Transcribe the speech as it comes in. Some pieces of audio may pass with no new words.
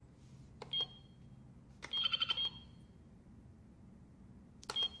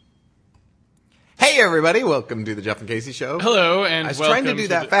everybody, welcome to the Jeff and Casey Show. Hello, and I was welcome trying to do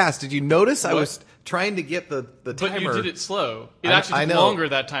that fast. Did you notice I was trying to get the timer? But you did it slow. It actually took longer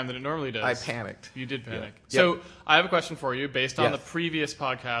that time than it normally does. I panicked. You did panic. Yeah. So I have a question for you based on the previous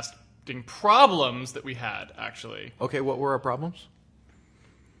podcasting problems that we had, actually. Okay, what were our problems?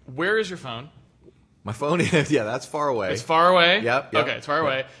 Where is your phone? My phone is, that's far away. It's far away? Yep. Okay, it's far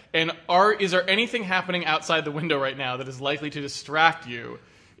away. And is there anything happening outside the window right now that is likely to distract you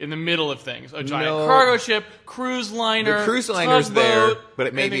in the middle of things? A giant cargo ship, cruise liner, the cruise liner's tugboat, there, but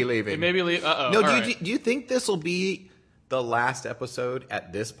it may be leaving. It may be leaving. Uh-oh. No, do you think this will be the last episode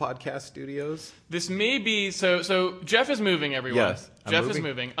at this podcast studios? This may be so. Jeff is moving, everyone. Yes, Jeff is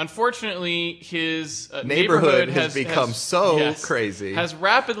moving. Unfortunately, his neighborhood has become crazy. Has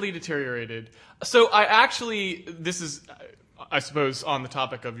rapidly deteriorated. So this is, I suppose, on the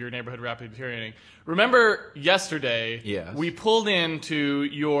topic of your neighborhood rapidly deteriorating. Remember yesterday? Yes. We pulled into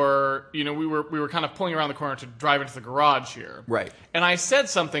your. We were kind of pulling around the corner to drive into the garage here. Right. And I said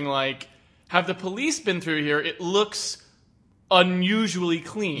something like, "Have the police been through here? It looks unusually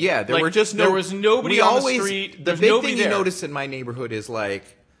clean." Yeah, there was nobody on the street. The big thing you notice in my neighborhood is like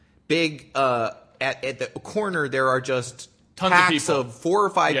big at the corner there are just tons packs of people. of 4 or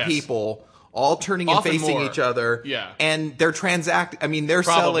 5 people all turning and Often facing more. Each other. Yeah. And they're they're Probably,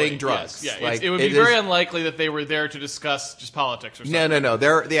 selling drugs. Yes. Yeah, Like, it would be very unlikely that they were there to discuss just politics or something. No.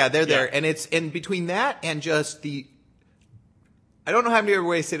 They're there, and between that and just I don't know how many other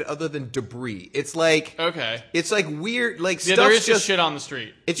ways to say it other than debris. It's like it's like weird, like stuff. There is just shit on the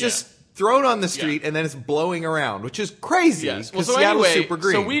street. It's just thrown on the street and then it's blowing around, which is crazy. Yes. Because so Seattle's anyway, super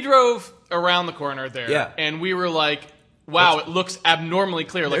green. so we drove around the corner there, and we were like, "Wow, it looks abnormally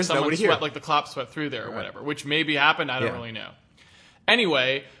clear, like someone sweat, like the cops sweat through there or whatever." Which maybe happened. I don't really know.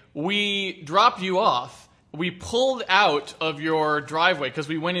 Anyway, we dropped you off. We pulled out of your driveway because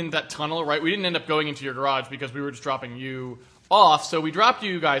we went in that tunnel. Right, we didn't end up going into your garage because we were just dropping you off. So we dropped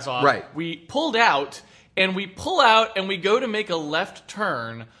you guys off. Right. We pulled out, and we pull out, and we go to make a left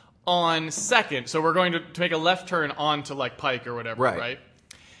turn on 2nd. So we're going to make a left turn onto like Pike or whatever, right?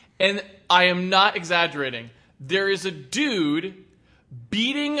 And I am not exaggerating. There is a dude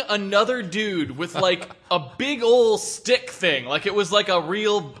beating another dude with like a big old stick thing. Like it was like a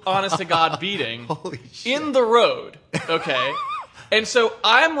real honest to God beating Holy shit. in the road. Okay. And so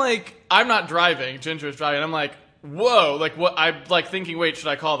I'm not driving. Ginger is driving. I'm like, whoa, like what? I'm like thinking, wait, should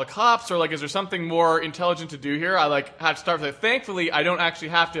I call the cops or like, is there something more intelligent to do here? I like had to start with it. Thankfully, I don't actually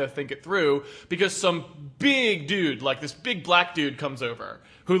have to think it through because some big dude, like this big black dude comes over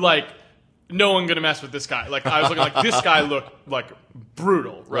who like, no one gonna mess with this guy. Like I was looking like this guy looked like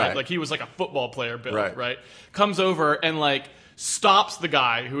brutal, right? Like he was like a football player build, right? Comes over and like stops the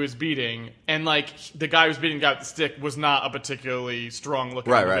guy who is beating, and like the guy who's beating the guy with the stick was not a particularly strong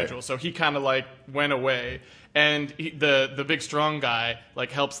looking individual, so he kind of like went away. And the big strong guy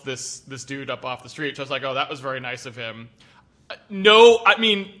like helps this dude up off the street. So I was like, oh, that was very nice of him. No, I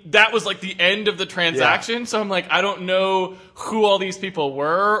mean, that was like the end of the transaction. Yeah. So I'm like, I don't know who all these people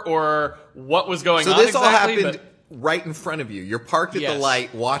were or what was going on. So this exactly, all happened right in front of you. You're parked at the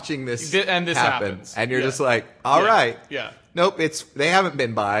light watching this and this happens. And you're just like, all right. Yeah. Nope, they haven't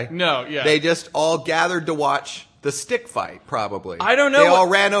been by. No, yeah. They just all gathered to watch the stick fight, probably. I don't know. They all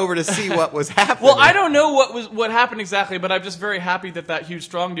ran over to see what was happening. Well, I don't know what happened exactly, but I'm just very happy that huge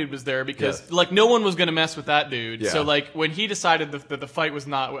strong dude was there because like no one was going to mess with that dude. Yeah. So like when he decided that the fight was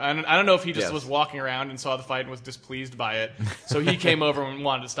not, I don't know if he just was walking around and saw the fight and was displeased by it. So he came over and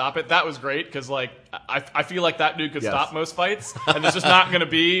wanted to stop it. That was great because like I feel like that dude could stop most fights, and there's just not going to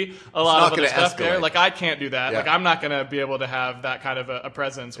be a lot of other stuff there. Like I can't do that. Yeah. Like I'm not going to be able to have that kind of a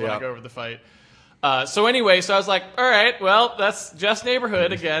presence when I go over the fight. So anyway, so I was like, all right, well, that's just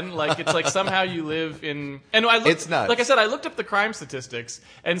neighborhood again. Like, it's like somehow you live in... And it's nuts. Like I said, I looked up the crime statistics,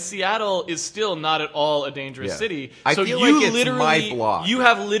 and Seattle is still not at all a dangerous city. I feel like it's my block. You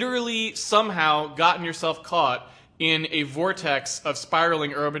have literally somehow gotten yourself caught in a vortex of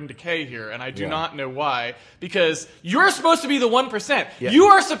spiraling urban decay here, and I do not know why. Because you're supposed to be the 1%. Yeah. You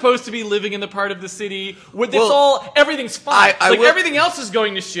are supposed to be living in the part of the city where everything's fine. Everything else is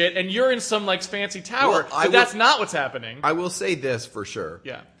going to shit, and you're in some like fancy tower. But that's not what's happening. I will say this for sure.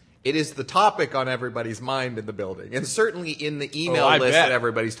 Yeah. It is the topic on everybody's mind in the building, and certainly in the email list that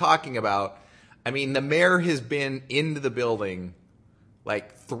everybody's talking about. I mean, the mayor has been into the building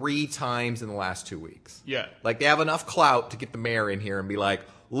like 3 times in the last 2 weeks. Yeah. Like, they have enough clout to get the mayor in here and be like,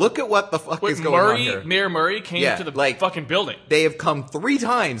 look at what the fuck is going on here. Mayor Murray came to the fucking building. They have come 3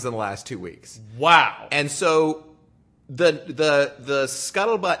 times in the last 2 weeks. Wow. And so the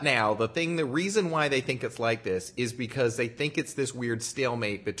scuttlebutt now, the reason why they think it's like this is because they think it's this weird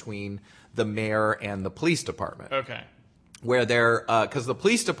stalemate between the mayor and the police department. Okay. Where they're, because the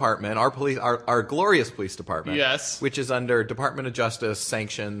police department, our glorious police department, yes, which is under Department of Justice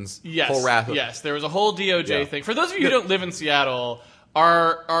sanctions, yes, whole wrath of, yes, there was a whole DOJ thing. For those of you who don't live in Seattle,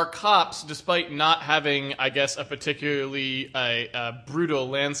 our cops, despite not having, I guess, a particularly brutal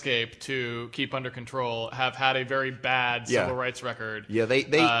landscape to keep under control, have had a very bad civil rights record. Yeah,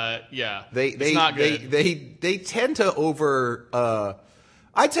 it's not good. They tend to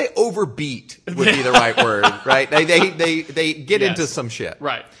I'd say overbeat would be the right word, right? They get into some shit.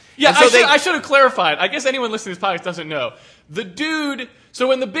 Right. Yeah, so I should have clarified. I guess anyone listening to this podcast doesn't know. The dude, so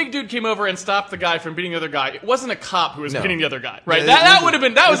when the big dude came over and stopped the guy from beating the other guy, it wasn't a cop who was beating the other guy, right?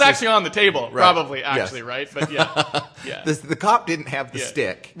 That was actually on the table, probably, actually, right? But yeah. The cop didn't have the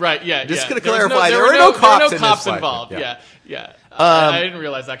stick. Right, yeah. Just going to clarify, there were no cops involved. Yeah. I didn't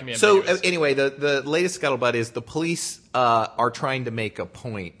realize that can be ambiguous. So anyway, the latest scuttlebutt is the police are trying to make a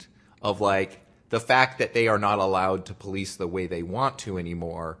point of like the fact that they are not allowed to police the way they want to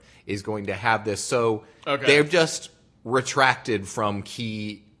anymore is going to have this. So they've just retracted from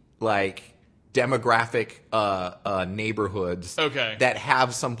key like demographic neighborhoods that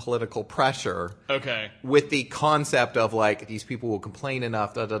have some political pressure. With the concept of like these people will complain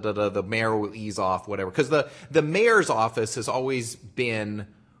enough, the mayor will ease off, whatever. Because the mayor's office has always been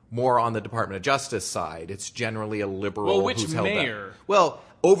more on the Department of Justice side. It's generally a liberal. Well, which who's held mayor? that. Well,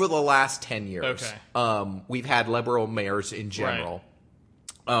 over the last 10 years, we've had liberal mayors in general,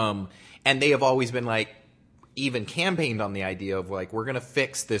 and they have always been like. Even campaigned on the idea of like we're going to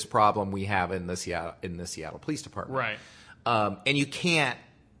fix this problem we have in the Seattle Police Department, right? And you can't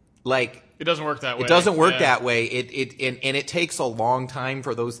like it doesn't work that way. It doesn't work that way. It takes a long time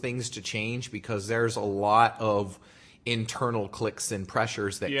for those things to change because there's a lot of internal clicks and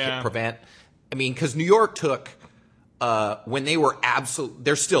pressures that can prevent. I mean, because New York took when they were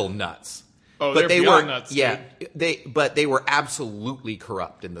they're still nuts. Oh, but they were nuts. Yeah, they were absolutely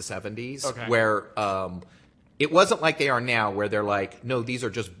corrupt in the 70s, where. It wasn't like they are now where they're like, no, these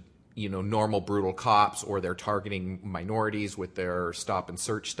are just, normal brutal cops or they're targeting minorities with their stop and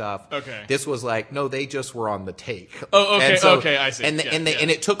search stuff. This was like, no, they just were on the take. Oh, okay, okay, I see. And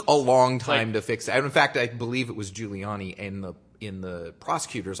it took a long time to fix it. In fact, I believe it was Giuliani in the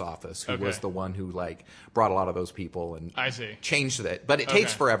prosecutor's office who was the one who like brought a lot of those people and changed it. But it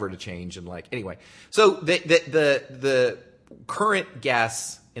takes forever to change and like anyway. So the current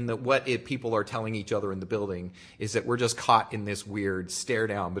guess in what people are telling each other in the building is that we're just caught in this weird stare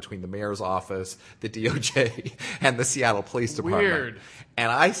down between the mayor's office, the DOJ, and the Seattle Police Department. Weird. And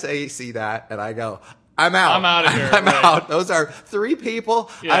I see that, and I go, I'm out. I'm out of here. I'm out. Those are three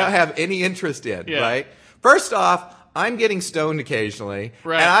people I don't have any interest in, right? First off, I'm getting stoned occasionally,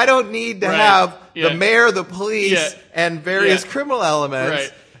 and I don't need to have the mayor, the police, and various criminal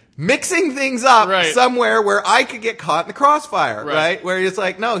elements mixing things up somewhere where I could get caught in the crossfire, right? Where it's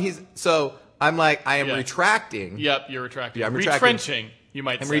like, no, so I'm like, I am retracting. Yep, you're retracting. Yeah, I'm retrenching, you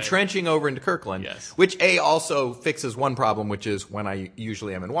might say. I'm retrenching over into Kirkland, which also fixes one problem, which is when I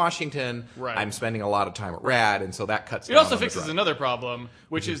usually am in Washington, I'm spending a lot of time at RAD, and so that cuts down. It also fixes another problem,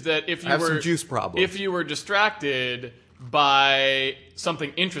 which is that if you were distracted by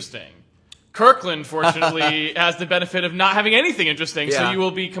something interesting, Kirkland, fortunately, has the benefit of not having anything interesting, so you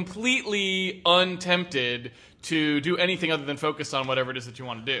will be completely untempted to do anything other than focus on whatever it is that you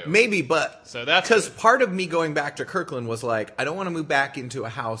want to do. Maybe, but so that's because part of me going back to Kirkland was like, I don't want to move back into a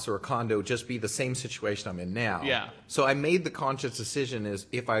house or a condo, just be the same situation I'm in now. Yeah. So I made the conscious decision is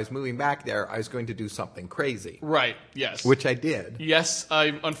if I was moving back there, I was going to do something crazy. Right, yes. Which I did. Yes,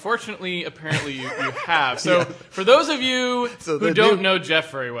 unfortunately, apparently you have. So for those of you who don't know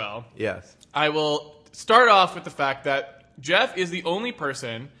Jeff very well, I will start off with the fact that Jeff is the only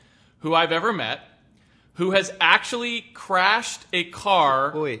person who I've ever met who has actually crashed a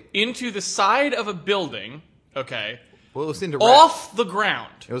car into the side of a building, Well, it was into off the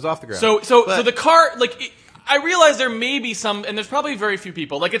ground. It was off the ground. So the car, I realize there may be some, and there's probably very few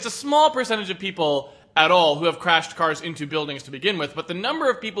people, like it's a small percentage of people at all who have crashed cars into buildings to begin with, but the number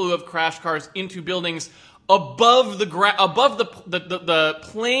of people who have crashed cars into buildings above the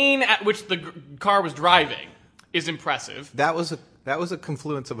plane at which the car was driving is impressive. That was a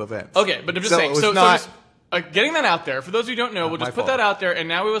confluence of events. Okay, but I'm just saying. So just, getting that out there, for those who don't know, we'll just put that out there, and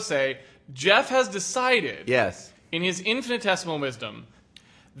now we will say, Jeff has decided, in his infinitesimal wisdom,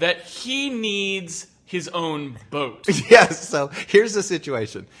 that he needs his own boat. Yes, so here's the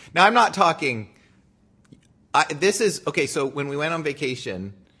situation. Now, I'm not talking... So when we went on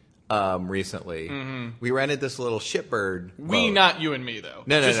vacation... recently, we rented this little shipbird boat. Not you and me, though.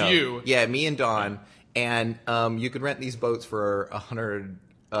 No. Just you. Yeah, me and Dawn. And you could rent these boats for $100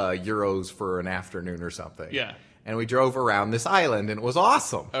 euros for an afternoon or something. Yeah. And we drove around this island, and it was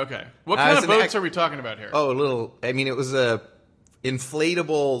awesome. Okay. What kind of boats are we talking about here? Oh, it was a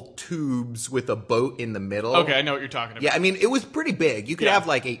inflatable tubes with a boat in the middle. Okay, I know what you're talking about. Yeah, I mean, it was pretty big. You could have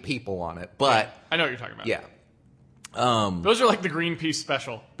like 8 people on it, but... Yeah, I know what you're talking about. Yeah. Those are like the Greenpeace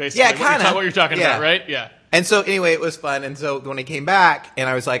special, basically. Yeah, kind of. What you're talking about, right? Yeah. And so, anyway, it was fun. And so, when I came back, and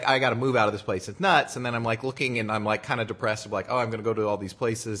I was like, I got to move out of this place. It's nuts. And then I'm like looking, and I'm like kind of depressed. I'm like, oh, I'm going to go to all these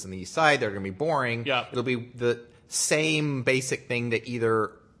places on the east side. They're going to be boring. Yeah. It'll be the same basic thing that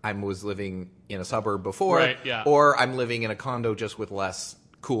either I was living in a suburb before, right, yeah. or I'm living in a condo just with less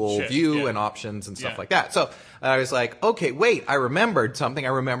cool view and options and stuff like that. So, I was like, okay, wait, I remembered something. I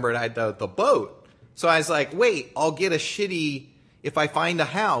remembered I had the boat. So I was like, wait, I'll get a shitty, if I find a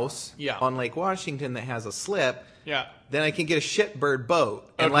house on Lake Washington that has a slip, then I can get a shitbird boat.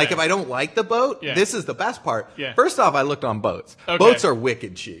 And like, if I don't like the boat, this is the best part. First off, I looked on boats. Okay. Boats are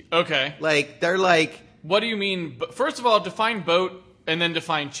wicked cheap. Okay. Like, they're like... What do you mean? First of all, define boat and then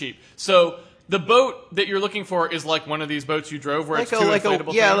define cheap. So... The boat that you're looking for is like one of these boats you drove where it's two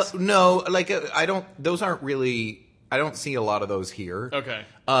inflatable things? I don't, those aren't really, I don't see a lot of those here. Okay.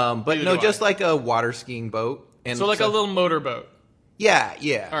 But no, just like a water skiing boat. And so like a little motorboat. Yeah,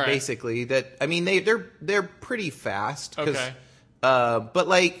 right. Basically. That, I mean, they're pretty fast. Okay. But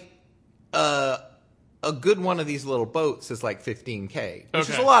like, a good one of these little boats is like $15K, which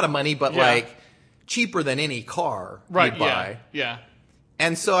is a lot of money, but like cheaper than any car you'd buy. Yeah.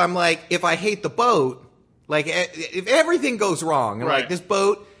 And so I'm like, if I hate the boat, like if everything goes wrong, and like this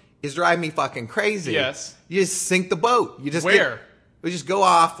boat is driving me fucking crazy, you just sink the boat. You just we just go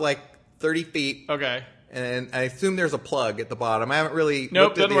off like 30 feet. Okay. And I assume there's a plug at the bottom. I haven't really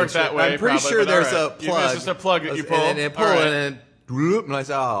looked at the doesn't work that way. I'm pretty sure there's a plug. It's just a plug that you pull. And then pull and then I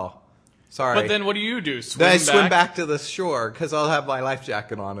say, oh, sorry. But then what do? Then I swim back to the shore because I'll have my life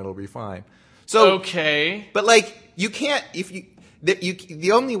jacket on. It'll be fine. So okay. But like you can't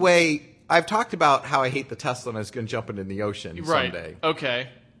the only way I've talked about how I hate the Tesla and I was going to jump into the ocean someday. Okay.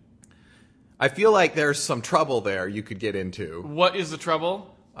 I feel like there's some trouble there you could get into. What is the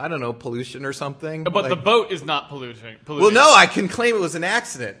trouble? I don't know, pollution or something. But the boat is not polluting. Well, no, I can claim it was an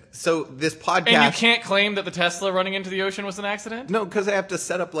accident. So this podcast... And you can't claim that the Tesla running into the ocean was an accident? No, because I have to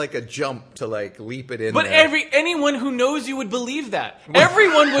set up like a jump to like leap it in But there. anyone who knows you would believe that.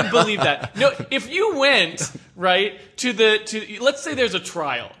 Everyone would believe that. No, if you went, right, let's say there's a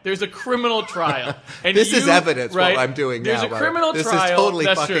trial. There's a criminal trial. And this is evidence what I'm doing there's now. There's a criminal trial. This is totally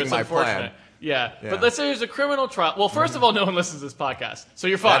That's fucking true, my plan. Yeah, but let's say there's a criminal trial. Well, first of all, no one listens to this podcast, so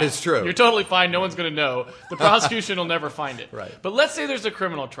you're fine. That is true. You're totally fine. No one's going to know. The prosecution will never find it. Right. But let's say there's a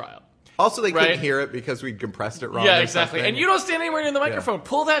criminal trial. Also, they couldn't hear it because we compressed it wrong. Yeah, exactly. And you don't stand anywhere near the microphone. Yeah.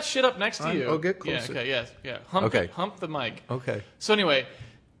 Pull that shit up next to you. Oh, get closer. Yeah, okay, yeah. Hump the mic. Okay. So anyway,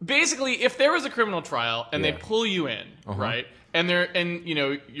 basically, if there was a criminal trial and they pull you in, right? And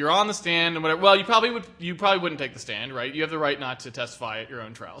you're on the stand and whatever. Well, you probably wouldn't take the stand, right? You have the right not to testify at your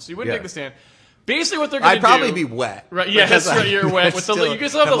own trial, so you wouldn't take the stand. Basically, what they're going to do... I'd probably be wet. Right, yeah, that's right, you're wet. You can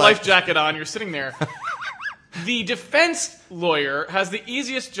still have the life jacket on. You're sitting there. The defense lawyer has the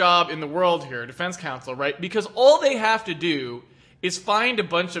easiest job in the world here, defense counsel, right? Because all they have to do is find a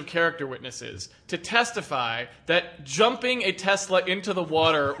bunch of character witnesses to testify that jumping a Tesla into the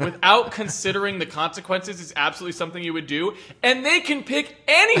water without considering the consequences is absolutely something you would do, and they can pick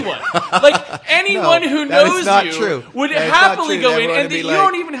anyone. Like, anyone who knows you would happily go in, and you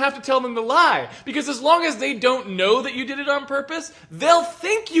don't even have to tell them to lie. Because as long as they don't know that you did it on purpose, they'll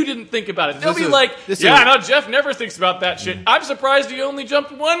think you didn't think about it. They'll be like, Jeff never thinks about that shit. I'm surprised he only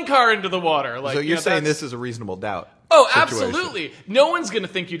jumped one car into the water. Like, so you're saying this is a reasonable doubt? Oh, absolutely. No one's going to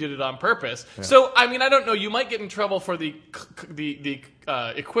think you did it on purpose. Yeah. So, I mean, I don't know. You might get in trouble for the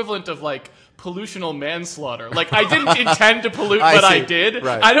equivalent of, like, pollutional manslaughter. Like, I didn't intend to pollute, but I did.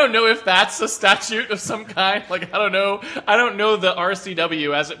 Right. I don't know if that's a statute of some kind. Like, I don't know. I don't know the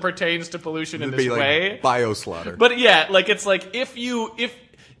RCW as it pertains to pollution in this way. Bioslaughter. But yeah, like, it's like if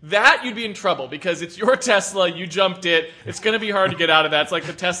that, you'd be in trouble because it's your Tesla, you jumped it, it's going to be hard to get out of that. It's like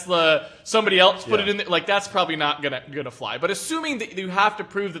the Tesla, somebody else put it in there. Like, that's probably not gonna fly. But assuming that you have to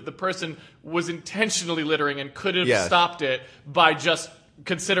prove that the person was intentionally littering and could have stopped it by just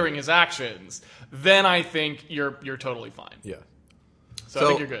considering his actions, then I think you're totally fine. Yeah. So I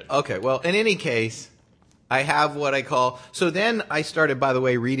think you're good. Okay, well, in any case, I have what I call... So then I started, by the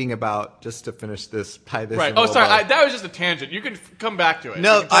way, reading about... Just to finish this, tie this in. Oh, sorry. That was just a tangent. You can come back to it.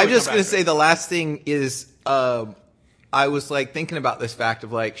 No, I'm just going to say the last thing is... I was like thinking about this fact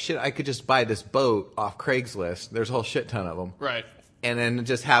of like, shit, I could just buy this boat off Craigslist. There's a whole shit ton of them. Right. And then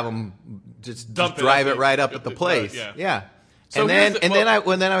just have them just drive it right up at the place. Road, yeah. So and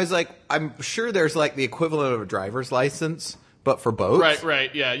then I was like, I'm sure there's like the equivalent of a driver's license, but for boats.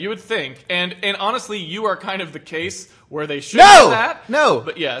 Right, yeah, you would think. And honestly, you are kind of the case where they should have that. No,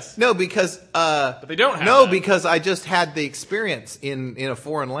 but yes, no, because but they don't have. No, that. because I just had the experience in a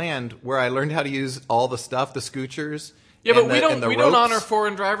foreign land where I learned how to use all the stuff, the scooters. Yeah, but we don't honor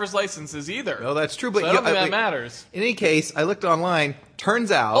foreign driver's licenses either. No, that's true. But so I don't think that matters. In any case, I looked online.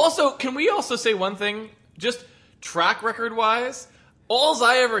 Turns out. Also, can we also say one thing? Just track record wise, all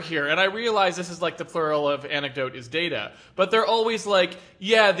I ever hear, and I realize this is like the plural of anecdote is data, but they're always like,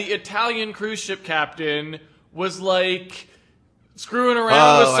 yeah, the Italian cruise ship captain was like screwing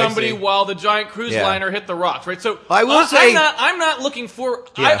around with somebody while the giant cruise liner hit the rocks, right? So I will say, I'm not looking for.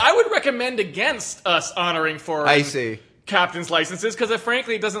 Yeah. I would recommend against us honoring foreign captains' licenses because,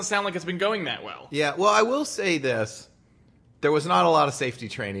 frankly, it doesn't sound like it's been going that well. Yeah. Well, I will say this. There was not a lot of safety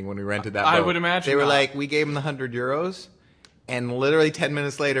training when we rented that boat. I would imagine they were like, we gave them the €100, and literally 10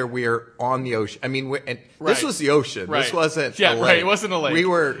 minutes later, we are on the ocean. I mean, this was the ocean. Right. This wasn't a lake. Right. It wasn't a lake. We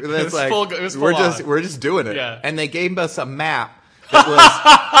were. It was full we're just doing it. Yeah. And they gave us a map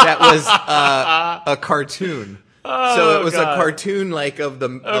that was a cartoon. So it was a cartoon like of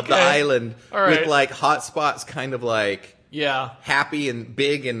the island with like hot spots, kind of like happy and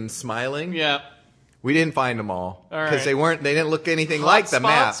big and smiling. Yeah. We didn't find them all because they didn't look anything like the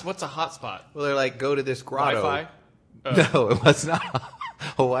map. What's a hotspot? Well, they're like, go to this grotto. Wi-Fi? No, it was not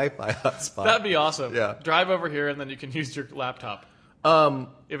a Wi-Fi hotspot. That'd be awesome. Yeah. Drive over here and then you can use your laptop.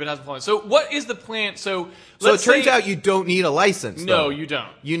 If it hasn't fallen. So what is the plan? So it turns out you don't need a license. No, you don't.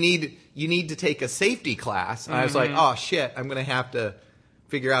 You need to take a safety class. And I was like, oh shit, I'm going to have to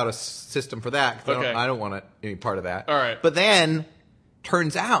figure out a system for that. I don't want any part of that. All right. But then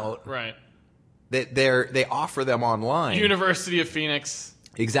turns out that they offer them online. University of Phoenix.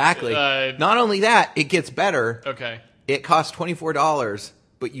 Exactly. Not only that, it gets better. Okay. It costs $24,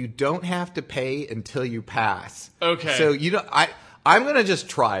 but you don't have to pay until you pass. Okay. So I'm going to just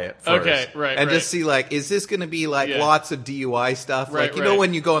try it first. Okay, right. And just see, like, is this going to be, like, lots of DUI stuff? Right, like, you know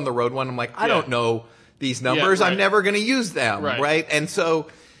when you go on the road one, I'm like, I don't know these numbers. I'm never going to use them, right? And so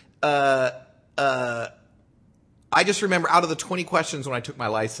I just remember out of the 20 questions when I took my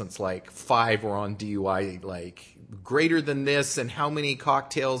license, like, 5 were on DUI, like, greater than this and how many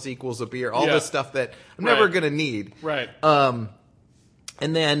cocktails equals a beer, all this stuff that I'm never going to need. Right.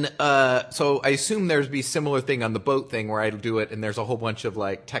 And then, so I assume there'd be similar thing on the boat thing where I'd do it and there's a whole bunch of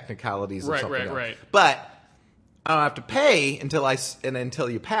like technicalities or something else. Right. But I don't have to pay until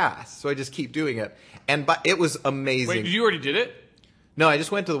you pass. So I just keep doing it. But it was amazing. Wait, you already did it? No, I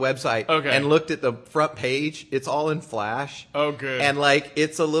just went to the website and looked at the front page. It's all in Flash. Oh, good. And like,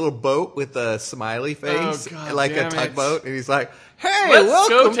 it's a little boat with a smiley face, like a tugboat. And he's like, "Hey, let's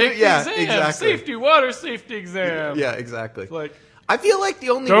welcome go take the exam. Exactly. Water safety exam." Yeah, exactly. Like, I feel like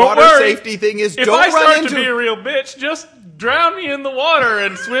the only water safety thing is if I start to be a real bitch, just drown me in the water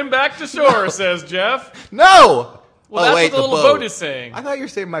and swim back to shore, says Jeff. No! Well, that's what the little boat is saying. I thought you were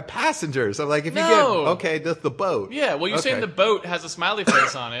saying my passengers. I'm like, if you get... just the boat. Yeah, well, you're saying the boat has a smiley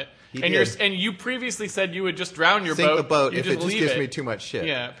face on it. And you previously said you would just drown your Sink the boat you if it just gives me too much shit.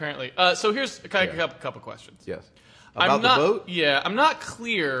 Yeah, apparently. So here's a couple questions. Yes. About the boat? Yeah, I'm not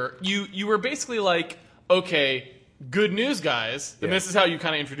clear. You were basically like, okay... Good news, guys. And this is how you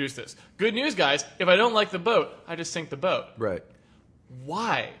kind of introduce this. Good news, guys. If I don't like the boat, I just sink the boat. Right.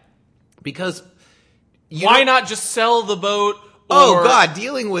 Why? Because... Why not just sell the boat? Oh, God.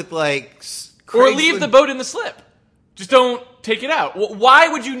 Dealing with, like... Or leave the boat in the slip. Just don't take it out. Why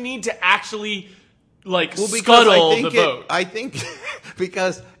would you need to actually, like, scuttle the boat? I think...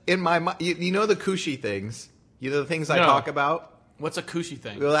 because in my mind... You know the Cushy things? You know the things I talk about? What's a Cushy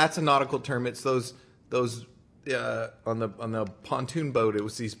thing? Well, that's a nautical term. It's those on the pontoon boat, it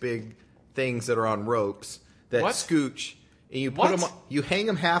was these big things that are on ropes that scooch, and you put them. You hang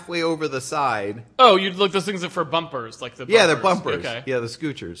them halfway over the side. Oh, you look. Those things are for bumpers, like the bumpers. Yeah, they're bumpers. Okay. Yeah, the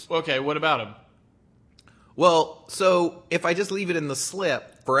scoochers. Okay, what about them? Well, so if I just leave it in the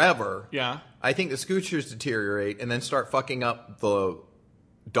slip forever, I think the scoochers deteriorate and then start fucking up the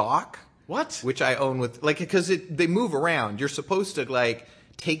dock. What? Which I own with because they move around. You're supposed to like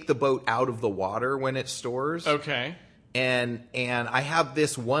take the boat out of the water when it stores. Okay. And I have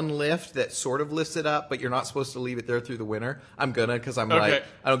this one lift that sort of lifts it up, but you're not supposed to leave it there through the winter. I'm gonna because I'm like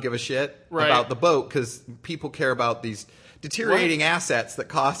I don't give a shit about the boat because people care about these deteriorating assets that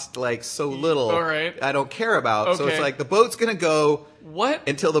cost like so little. All right. I don't care about. Okay. So it's like the boat's going to go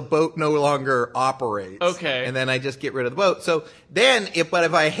until the boat no longer operates. Okay. And then I just get rid of the boat. So then if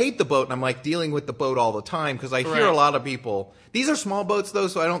I hate the boat and I'm like dealing with the boat all the time, because I hear a lot of people, these are small boats though,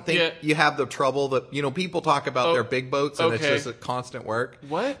 so I don't think you have the trouble that, people talk about their big boats and it's just a constant work.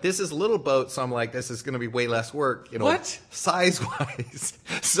 What? This is little boat, so I'm like, this is going to be way less work, size wise.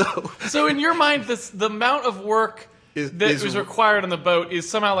 So in your mind, the amount of work that is required on the boat is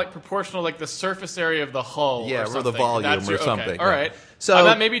somehow like proportional, like the surface area of the hull, or the volume or something. Okay. All right, so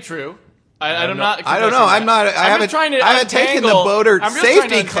that may be true. I don't know. I'm not. I haven't taken the boater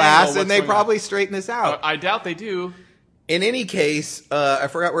safety class, and they probably straighten this out. I doubt they do. In any case, I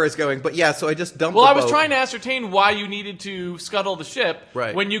forgot where I was going, but yeah, so I just dumped. Well, the I was boat. trying to ascertain why you needed to scuttle the ship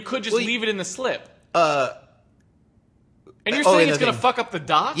when you could just leave it in the slip. And you're saying it's going to fuck up the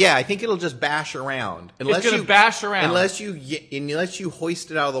dock? Yeah, I think it'll just bash around. It's going to bash around. Unless you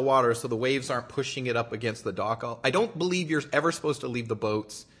hoist it out of the water so the waves aren't pushing it up against the dock. I don't believe you're ever supposed to leave the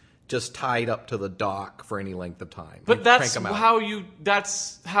boats just tied up to the dock for any length of time. But that's how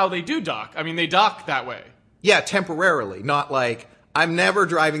they do dock. I mean, they dock that way. Yeah, temporarily. Not like, I'm never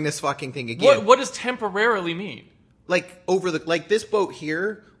driving this fucking thing again. What does temporarily mean? Like, this boat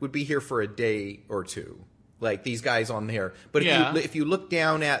here would be here for a day or two. Like these guys on there. But if you look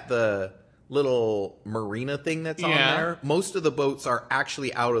down at the little marina thing that's on there, most of the boats are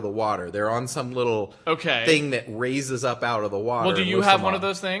actually out of the water. They're on some little thing that raises up out of the water. Well, do you have one of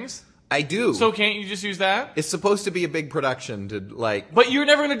those things? I do. So can't you just use that? It's supposed to be a big production to like... But you're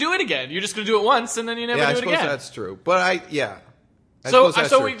never going to do it again. You're just going to do it once and then you never do it again. Yeah, I suppose that's true. But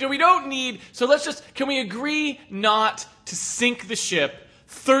we don't need... So let's just... Can we agree not to sink the ship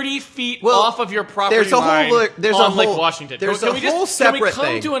 30 feet off of your property line on Lake Washington? There's a whole separate thing.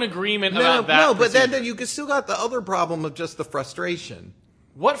 Can we come to an agreement about that? No, but then you still got the other problem of just the frustration.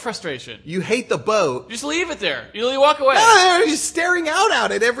 What frustration? You hate the boat. Just leave it there. You walk away. No, you're just staring out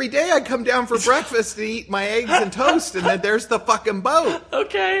at it. Every day I come down for breakfast to eat my eggs and toast, and then there's the fucking boat.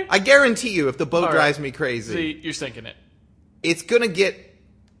 Okay. I guarantee you, if the boat drives me crazy... See, you're sinking it. It's going to get...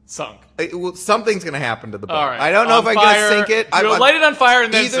 sunk. Something's going to happen to the boat. All right. I don't know if I'm going to sink it. You'll light it on fire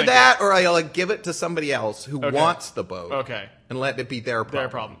and then either sink that it. Or I'll give it to somebody else who wants the boat. Okay. And let it be their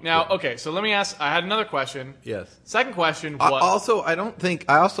problem. Now, so let me ask. I had another question. Yes. Second question. What?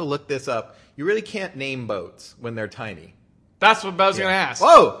 I also looked this up. You really can't name boats when they're tiny. That's what I was going to ask.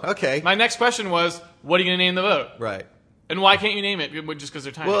 Whoa, okay. My next question was, what are you going to name the boat? Right. And why can't you name it just because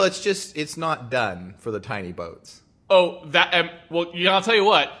they're tiny? Well, it's not done for the tiny boats. Oh, I'll tell you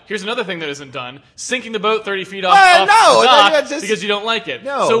what. Here's another thing that isn't done. Sinking the boat 30 feet off the dock because you don't like it.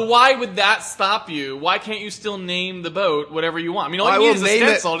 No. So why would that stop you? Why can't you still name the boat whatever you want? I mean, all you need is a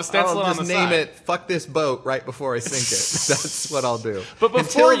stencil to stencil it on the side. I'll just name it, fuck this boat, right before I sink it. That's what I'll do. But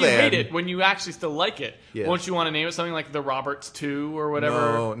before you hate it, when you actually still like it, won't you want to name it something like the Roberts 2 or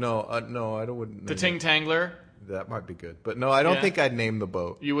whatever? No, I wouldn't. The Ting Tangler? That might be good. But no, I don't think I'd name the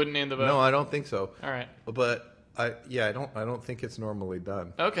boat. You wouldn't name the boat? No, I don't think so. All right. But... I don't think it's normally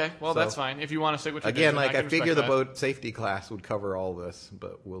done. Okay, well, that's fine. If you want to stick with again, I figure the boat safety class would cover all this,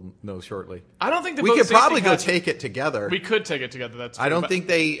 but we'll know shortly. I don't think we could probably go take it together. We could take it together. That's true, I don't think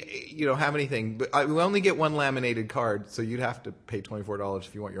they have anything. But we only get one laminated card, so you'd have to pay $24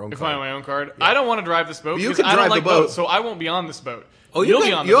 if you want your own card. If I want my own card, I don't want to drive this boat because I don't like boats, so I won't be on this boat. Oh, you'll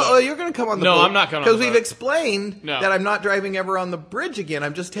be on the boat. You're going to come on the boat. No, I'm not coming on the boat. Because we've explained that I'm not driving ever on the bridge again.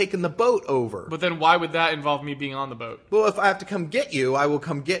 I'm just taking the boat over. But then why would that involve me being on the boat? Well, if I have to come get you, I will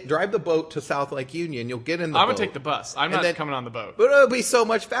drive the boat to South Lake Union. You'll get in the boat. I'm going to take the bus. I'm not coming on the boat. But it'll be so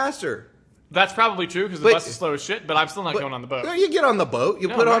much faster. That's probably true because the bus is slow as shit, but I'm still not going on the boat. You get on the boat. You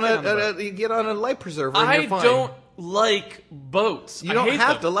you get on a life preserver and you're fine. I don't like boats. You don't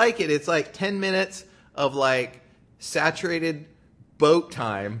have to like it. It's like 10 minutes of saturated boat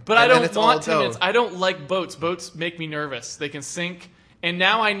time. But I don't want 10 minutes. I don't like boats. Boats make me nervous. They can sink. And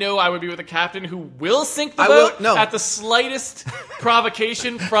now I know I would be with a captain who will sink the boat at the slightest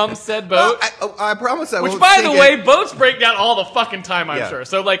provocation from said boat. I promise I won't. Which, by the way, boats break down all the fucking time, I'm sure.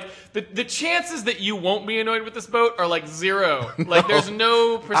 So, the chances that you won't be annoyed with this boat are, 0. There's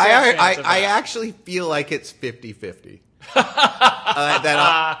no percent chance of that. I actually feel like it's 50-50.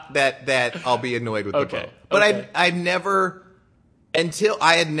 that I'll be annoyed with the boat. But I've never... I've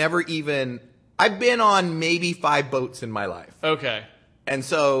been on maybe 5 boats in my life. Okay. And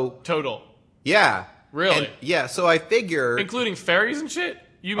so... Total. Yeah. Really? Yeah, so I figure... Including ferries and shit?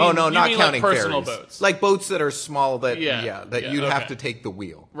 You mean, not counting like personal ferries. boats. Like boats that are small that you'd have to take the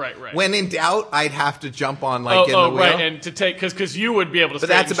wheel. Right. When in doubt, I'd have to jump on in the wheel. Right, and to take because you would be able to. But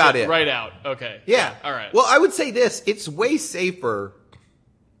that's about it. Right out. Okay. Yeah. All right. Well, I would say this: it's way safer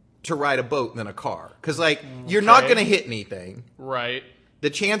to ride a boat than a car because, you're not going to hit anything. Right.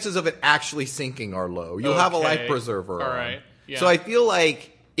 The chances of it actually sinking are low. You'll have a life preserver. All on. right. Yeah. So I feel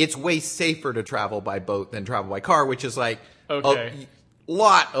like it's way safer to travel by boat than travel by car, which is a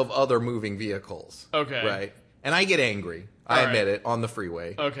lot of other moving vehicles. Okay. Right. And I get angry. I admit it, on the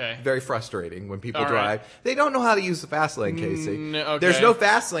freeway. Okay. Very frustrating when people All drive. right. They don't know how to use the fast lane, Casey. Okay. There's no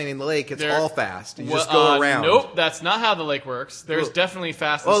fast lane in the lake. It's all fast. You just go around. Nope, that's not how the lake works. There's definitely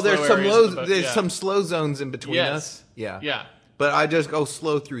fast and slow there's some areas there's some slow zones in between us. Yeah. Yeah. But I just go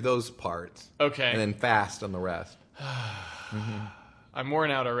slow through those parts. Okay. And then fast on the rest. I'm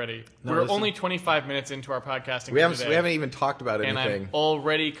worn out already. No, We're only 25 minutes into our podcasting we today. We haven't even talked about anything. And I'm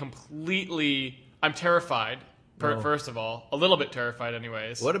already I'm terrified, first of all. A little bit terrified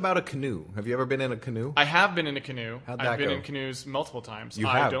anyways. What about a canoe? Have you ever been in a canoe? I have been in a canoe. How'd that I've been go? in canoes multiple times. You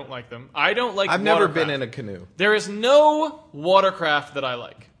have? I don't like them. I don't like I've never watercraft. been in a canoe. There is no watercraft that I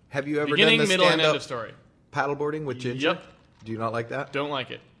like. Have you ever Beginning, done the middle, and end stand-up of story. paddleboarding with Ginger? Yep. Do you not like that? Don't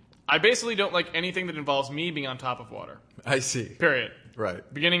like it. I basically don't like anything that involves me being on top of water. I see. Period.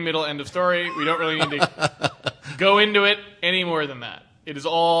 Right. Beginning, middle, end of story. We don't really need to go into it any more than that. It is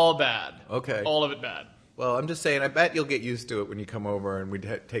all bad. Okay. All of it bad. Well, I'm just saying, I bet you'll get used to it when you come over and we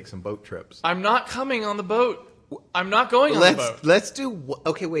take some boat trips. I'm not coming on the boat. I'm not going on the boat. Let's do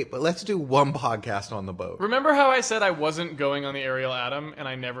one podcast on the boat. Remember how I said I wasn't going on the Ariel Atom, and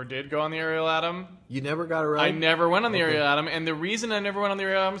I never did go on the Ariel Atom? You never got it right? I never went on the Ariel Atom, and the reason I never went on the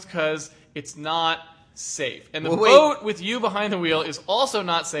Ariel Atom is because it's not safe. And the boat with you behind the wheel is also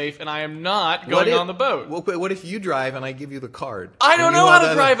not safe, and I am not going on the boat. What if you drive and I give you the card? I don't know how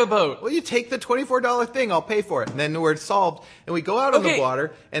to drive a boat. Well, you take the $24 thing. I'll pay for it. And then we're solved. And we go out on the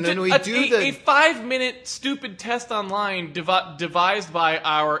water, and then we do a 5-minute stupid test online devised by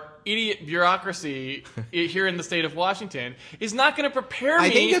our idiot bureaucracy here in the state of Washington is not going to prepare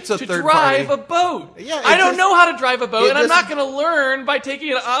me to drive a boat. Yeah, I don't know how to drive a boat, and I'm not going to learn by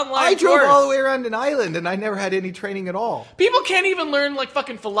taking an online course. I drove all the way around an island, and I never had any training at all. People can't even learn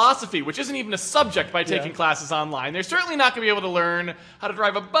fucking philosophy, which isn't even a subject, by taking classes online. They're certainly not going to be able to learn how to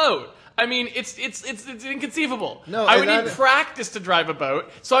drive a boat. I mean, it's inconceivable. No, I would need practice to drive a boat,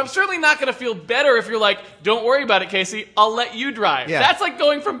 so I'm certainly not going to feel better if you're like, don't worry about it, Casey, I'll let you drive. Yeah. That's like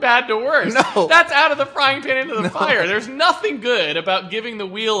going from bad to worse. No. That's out of the frying pan into the fire. There's nothing good about giving the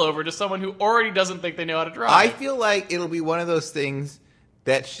wheel over to someone who already doesn't think they know how to drive. I feel like it'll be one of those things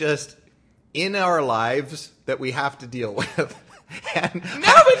that's just in our lives that we have to deal with. And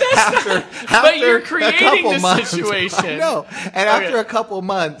but you're creating this situation. No, and after a couple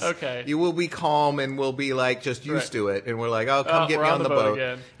months, you will be calm and we'll be just used to it, and we're like, oh, come get me on the boat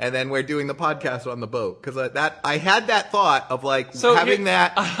again. And then we're doing the podcast on the boat because I had that thought of having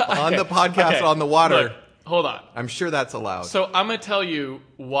that on the podcast on the water. Look, hold on, I'm sure that's allowed. So I'm going to tell you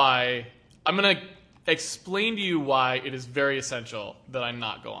why. I'm going to explain to you why it is very essential that I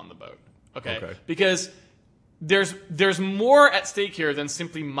not go on the boat. Okay. Because there's more at stake here than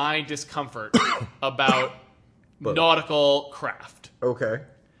simply my discomfort about nautical craft. Okay.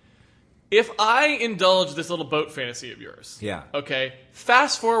 If I indulge this little boat fantasy of yours, okay,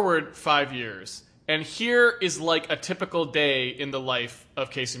 fast forward 5 years, and here is a typical day in the life of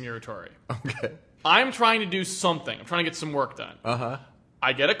Casey Muratori. Okay. I'm trying to do something. I'm trying to get some work done. Uh-huh.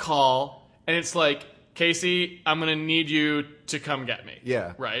 I get a call, and it's like, Casey, I'm going to need you to come get me.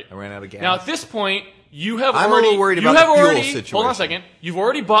 Yeah. Right? I ran out of gas. Now, at this point, I'm a little worried about the fuel situation. Hold on a second. You've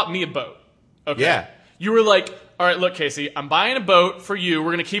already bought me a boat. Okay. Yeah. You were like, all right, look, Casey, I'm buying a boat for you.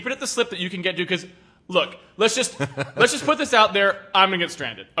 We're going to keep it at the slip that you can get to because, look, let's just put this out there. I'm going to get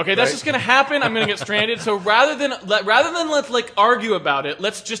stranded. Okay, that's just going to happen. I'm going to get stranded. So rather than let's argue about it,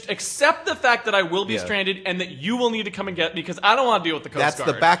 let's just accept the fact that I will be stranded and that you will need to come and get me because I don't want to deal with the Coast Guard.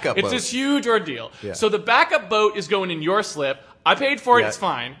 That's the backup boat. It's this huge ordeal. Yeah. So the backup boat is going in your slip. I paid for it. It's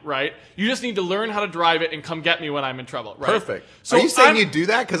fine, right? You just need to learn how to drive it and come get me when I'm in trouble, right? Perfect. So are you saying you do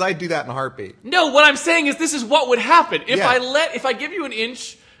that? Because I do that in a heartbeat. No, what I'm saying is this is what would happen if I give you an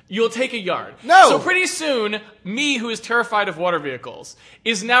inch. You'll take a yard. No. So pretty soon, me, who is terrified of water vehicles,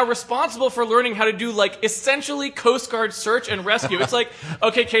 is now responsible for learning how to do, essentially Coast Guard search and rescue. It's like,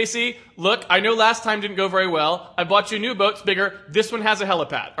 okay, Casey, look, I know last time didn't go very well. I bought you a new boat. It's bigger. This one has a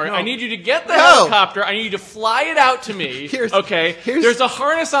helipad. All right, I need you to get the helicopter. I need you to fly it out to me. There's a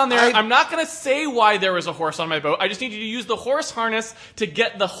harness on there. I'm not going to say why there was a horse on my boat. I just need you to use the horse harness to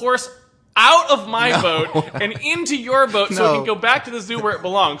get the horse out of my boat and into your boat so it can go back to the zoo where it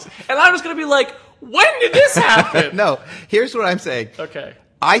belongs. And I'm just going to be like, when did this happen? No, here's what I'm saying. Okay.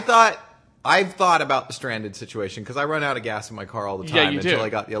 I've thought about the stranded situation because I run out of gas in my car all the time until I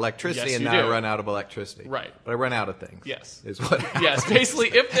got the electricity, and now I run out of electricity. Right. But I run out of things. Yes. Is what happens. Yes, basically,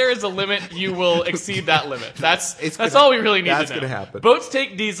 if there is a limit, you will exceed that limit. That's all we really need to know. That's going to happen. Boats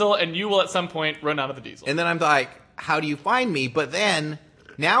take diesel, and you will at some point run out of the diesel. And then I'm like, how do you find me? But then,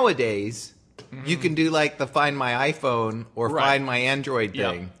 nowadays, you can do like the Find My iPhone or Find My Android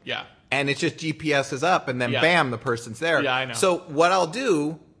thing. Yeah. And it's just GPS is up, and then bam, the person's there. Yeah, I know. So what I'll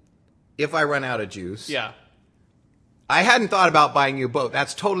do, if I run out of juice... Yeah. I hadn't thought about buying you a boat.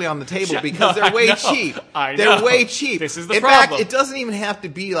 That's totally on the table because they're way cheap. I know. They're way cheap. This is the problem. In fact, it doesn't even have to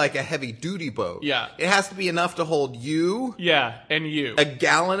be like a heavy-duty boat. Yeah. It has to be enough to hold you. Yeah, and you. A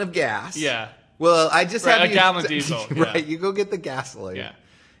gallon of gas. Yeah. Well, I just have a gallon of diesel. Right, you go get the gasoline. Yeah.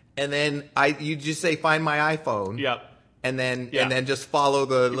 And then you just say, find my iPhone. Yep. And then just follow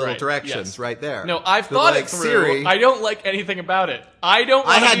the little directions right there. No, I've thought it through. Siri, I don't like anything about it. I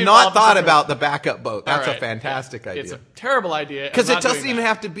had not thought about the backup boat. That's a fantastic idea. It's a terrible idea. Because it doesn't even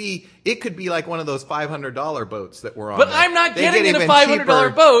have to be, it could be like one of those $500 boats that we're on. But I'm not getting in a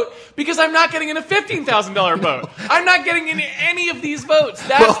 $500 boat because I'm not getting in a $15,000 boat. I'm not getting in any of these boats.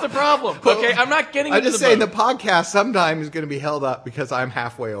 That's the problem. Okay, I'm not getting into the boat. I'm just saying the podcast sometimes is going to be held up because I'm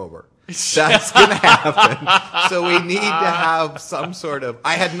halfway over. That's going to happen. So we need to have some sort of...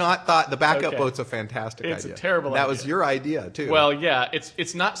 I had not thought... The backup boat's a fantastic idea. It's a terrible idea. That was your idea, too. Well, yeah.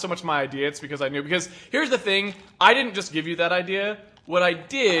 It's not so much my idea. It's because I knew... Because here's the thing. I didn't just give you that idea. What I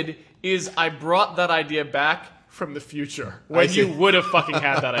did is I brought that idea back from the future when you would have fucking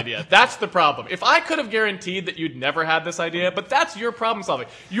had that idea. That's the problem. If I could have guaranteed that you'd never had this idea, but that's your problem solving.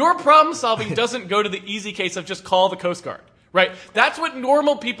 Your problem solving doesn't go to the easy case of just call the Coast Guard. Right? That's what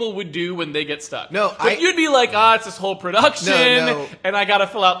normal people would do when they get stuck. But you'd be like, it's this whole production, and I gotta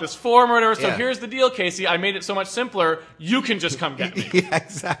fill out this form or whatever, so here's the deal, Casey, I made it so much simpler, you can just come get me. Yeah,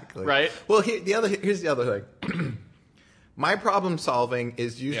 exactly. Right? Well, here's the other thing. My problem solving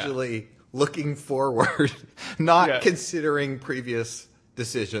is usually looking forward, not considering previous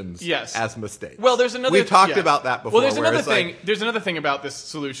decisions as mistakes. Well, there's another... We've talked about that before. Well, there's another thing about this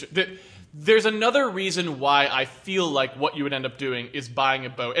solution. There's another reason why I feel like what you would end up doing is buying a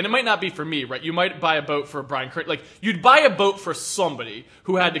boat. And it might not be for me, right? You might buy a boat for Brian Curtin. Like, you'd buy a boat for somebody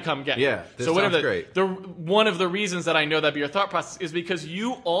who had to come get you. Yeah, this sounds great. One of the reasons that I know that'd be your thought process is because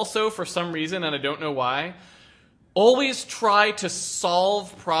you also, for some reason, and I don't know why, always try to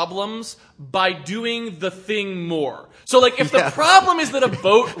solve problems by doing the thing more. So, like, if the problem is that a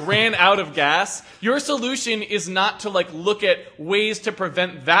boat ran out of gas, your solution is not to, like, look at ways to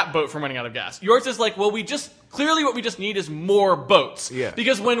prevent that boat from running out of gas. Yours is like, well, clearly what we just need is more boats. Yeah.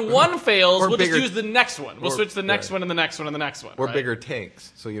 Because when one fails, we'll just use the next one. We'll switch to the next one and the next one and the next one. Or bigger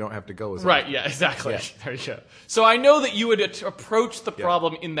tanks, so you don't have to go as Right, yeah, exactly. Yeah. There you go. So I know that you would approach the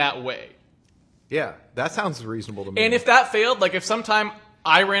problem in that way. Yeah, that sounds reasonable to me. And if that failed, like if sometime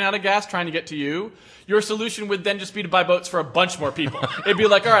I ran out of gas trying to get to you, your solution would then just be to buy boats for a bunch more people. It'd be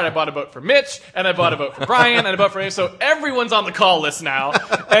like, all right, I bought a boat for Mitch, and I bought a boat for Brian, and I bought for me. So everyone's on the call list now,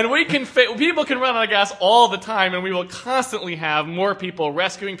 and people can run out of gas all the time, and we will constantly have more people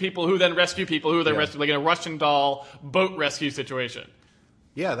rescuing people who then rescue people who then rescue, like in a Russian doll boat rescue situation.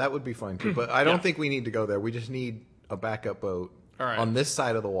 Yeah, that would be fun too. But I don't think we need to go there. We just need a backup boat on this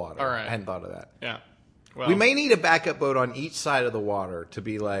side of the water. All right. I hadn't thought of that. Yeah. Well, we may need a backup boat on each side of the water to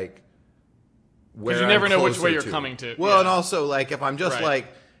be like where because you never know which way you're coming to. Well, and also like if I'm just like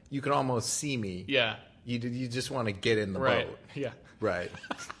you can almost see me. Yeah. You just want to get in the boat. Yeah. Right.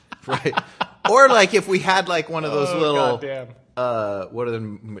 Right. Or like if we had like one of those little what are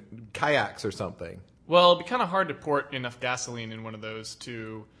them kayaks or something. Well, it'd be kind of hard to port enough gasoline in one of those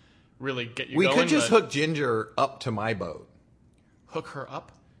to really get you going. We could just hook Ginger up to my boat. Hook her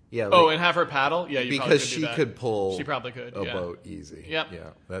up? Yeah. Like, and have her paddle? Yeah, you because she could pull. She probably could. A boat easy. Yep. Yeah,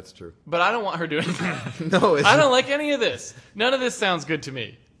 that's true. But I don't want her doing that. No, I don't like any of this. None of this sounds good to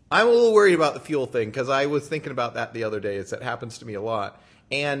me. I'm a little worried about the fuel thing because I was thinking about that the other day. That happens to me a lot.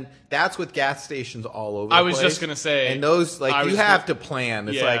 And that's with gas stations all over the place. I was just going to say. And those, like, you have to plan.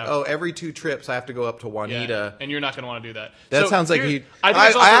 It's like, every 2 trips I have to go up to Juanita. And you're not going to want to do that. That sounds like you...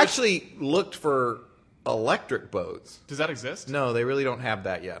 I actually looked for electric boats. Does that exist? No, they really don't have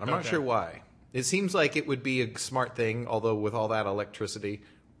that yet. I'm not sure why. It seems like it would be a smart thing, although with all that electricity...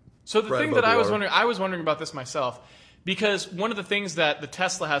 So the thing that I was wondering about this myself, because one of the things that the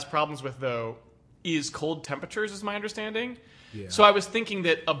Tesla has problems with, though, is cold temperatures, is my understanding. Yeah. So I was thinking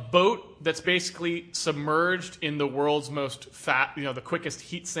that a boat that's basically submerged in the world's most the quickest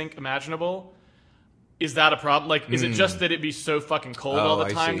heat sink imaginable, is that a problem? Like, is it just that it'd be so fucking cold all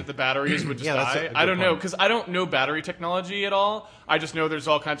the time that the batteries would just die? I don't know, because I don't know battery technology at all. I just know there's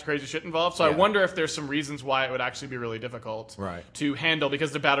all kinds of crazy shit involved. So I wonder if there's some reasons why it would actually be really difficult to handle,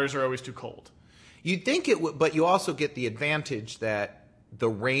 because the batteries are always too cold. You'd think it would, but you also get the advantage that the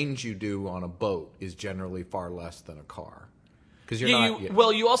range you do on a boat is generally far less than a car.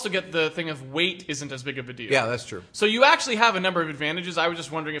 Well, you also get the thing of weight isn't as big of a deal. Yeah, that's true. So you actually have a number of advantages. I was just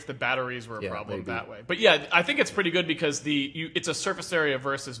wondering if the batteries were a problem that way. But yeah, I think it's pretty good because it's a surface area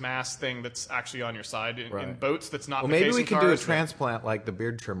versus mass thing that's actually on your side in boats. That's not. Well, maybe we can do a transplant like the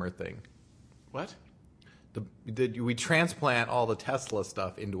beard trimmer thing. What? We transplant all the Tesla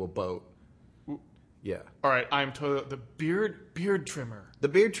stuff into a boat. Yeah. All right, I'm told the beard trimmer. The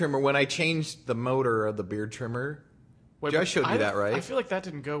beard trimmer. When I changed the motor of the beard trimmer. Wait, I showed you that, right? I feel like that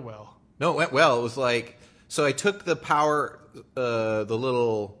didn't go well. No, it went well. It was like, so I took the power, there's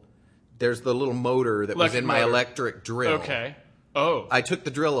the little motor that was in my electric drill. Okay. Oh. I took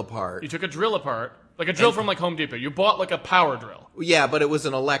the drill apart. You took a drill apart? Like a drill from like Home Depot. You bought like a power drill. Yeah, but it was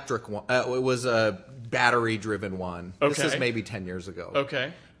an electric one. It was a battery-driven one. Okay. This is maybe 10 years ago.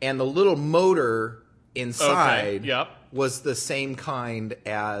 Okay. And the little motor inside Yep. was the same kind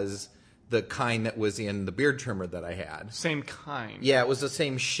as the kind that was in the beard trimmer that I had. Same kind? Yeah, it was the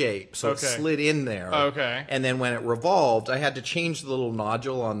same shape, so it slid in there. Okay. And then when it revolved, I had to change the little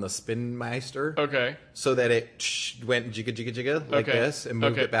nodule on the Spin Meister. Okay. So that it went jigga jigga jigga like this and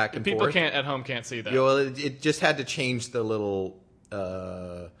moved it back and People forth. at home can't see that. Well, it just had to change the little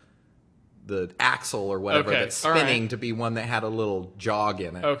the axle or whatever that's spinning to be one that had a little jog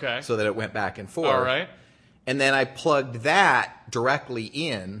in it. Okay. So that it went back and forth. All right. And then I plugged that directly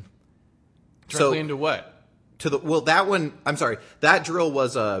in. Directly into what? That one, I'm sorry, that drill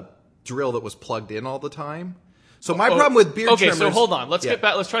was a drill that was plugged in all the time. So my problem with beard trimmers... Okay, so hold on. Let's get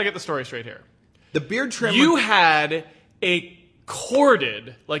back. Let's try to get the story straight here. The beard trimmer... You had a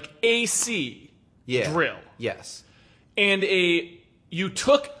corded, like AC drill. Yes. And you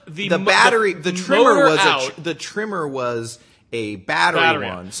took the battery... The trimmer was a battery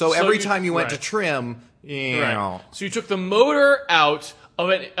one. So every time you went to trim... So you took the motor out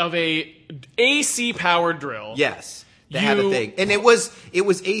of a AC powered drill. Yes. They had a thing. And it was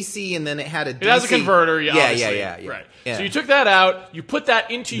AC and then it had a DC. It has a converter, yeah. Right. Yeah. So you took that out, you put that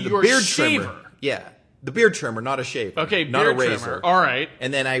into your beard shaver. Trimmer. Yeah. The beard trimmer, not a shaver. Okay, not beard a razor. Trimmer. All right.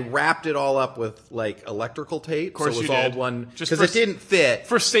 And then I wrapped it all up with like electrical tape. Of course so it was you all did. one because it didn't fit.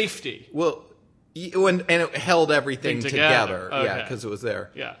 For safety. Well, and it held everything together. Okay. Yeah, because it was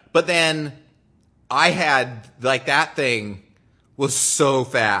there. Yeah. But then I had like that thing was so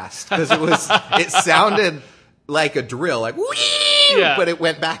fast because it sounded like a drill, like but it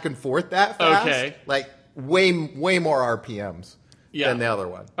went back and forth that fast. Okay. Like way more RPMs than the other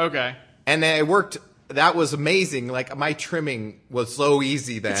one. Okay. And then it worked. That was amazing. Like my trimming was so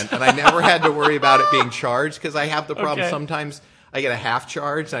easy then, and I never had to worry about it being charged because I have the problem sometimes. I get a half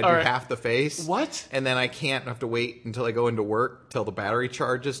charge, and I do half the face. What? And then I can't have to wait until I go into work till the battery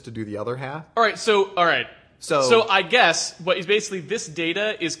charges to do the other half. All right. So I guess what is basically this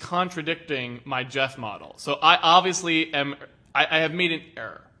data is contradicting my Jeff model. So I obviously I have made an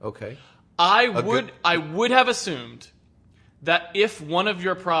error. Okay. I would have assumed that if one of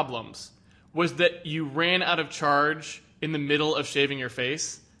your problems was that you ran out of charge in the middle of shaving your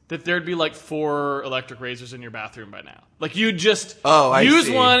face, that there'd be like 4 electric razors in your bathroom by now. Like you'd just use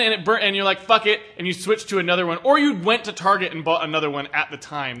one and it burnt, and you're like, fuck it, and you switch to another one, or you went to Target and bought another one at the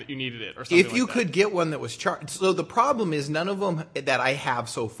time that you needed it, or something. If you could get one that was charged, so the problem is none of them that I have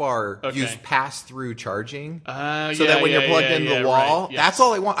so far use pass-through charging, so that when you're plugged into the wall, that's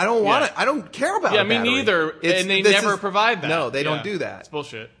all I want. I don't want it. I don't care about. Yeah, me neither. And they never provide that. No, they don't do that. It's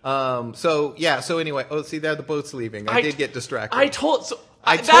bullshit. So anyway, see there, the boat's leaving. I did get distracted. I told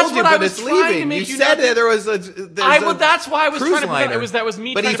you, but it's leaving. You said that there was a. That's why I was trying to prepare. That was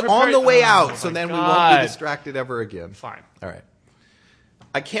me. But trying he's to prepare. on the way out, so then we won't be distracted ever again. Fine. All right.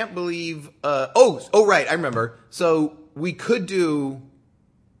 I can't believe. Right. I remember. So we could do.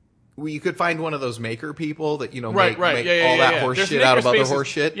 You could find one of those maker people that make all that horse shit out of other horse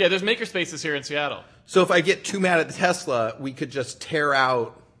shit. Yeah, there's maker spaces here in Seattle. So if I get too mad at the Tesla, we could just tear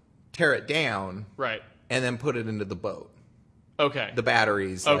it down, right, and then put it into the boat. Okay. The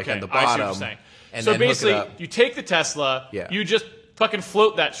batteries, like on the bottom. I see what you're saying. And so then basically, you take the Tesla, you just fucking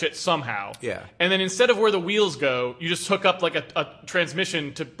float that shit somehow. Yeah. And then instead of where the wheels go, you just hook up like a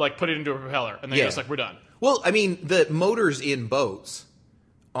transmission to like put it into a propeller, and then you're just like, we're done. Well, I mean, the motors in boats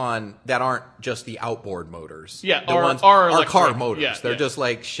that aren't just the outboard motors. Yeah, the ones are car motors. Yeah, They're just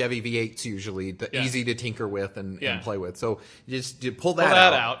like Chevy V8s usually, easy to tinker with and play with. So you pull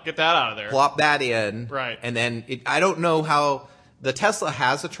that out, get that out of there, plop that in, right, and then I don't know how the Tesla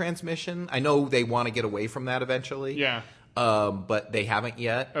has a transmission. I know they want to get away from that eventually. Yeah. But they haven't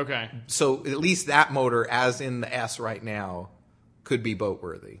yet. Okay. So at least that motor, as in the S right now, could be boat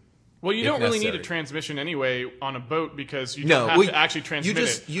worthy. Well, you don't really need a transmission anyway on a boat because you don't have to actually transmit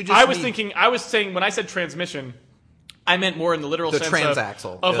it. I was saying when I said transmission, I meant more in the literal sense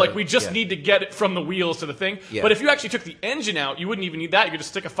transaxle of like we just need to get it from the wheels to the thing. Yeah. But if you actually took the engine out, you wouldn't even need that. You could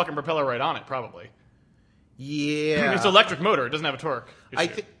just stick a fucking propeller right on it, probably. Yeah. It's an electric motor. It doesn't have a torque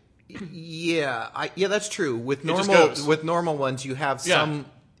issue. Yeah, that's true. With normal ones, you have some.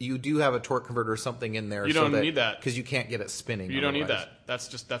 You do have a torque converter or something in there. You don't need that because you can't get it spinning. You don't need that. That's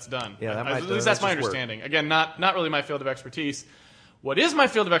done. Yeah, at least that's my understanding. Work. Again, not really my field of expertise. What is my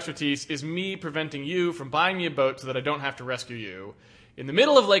field of expertise is me preventing you from buying me a boat so that I don't have to rescue you in the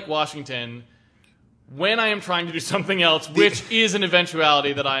middle of Lake Washington when I am trying to do something else, which is an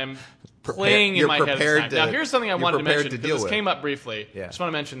eventuality that I am playing in my head at the time. Now, here's something I wanted to mention because this came up briefly. Yeah. Just want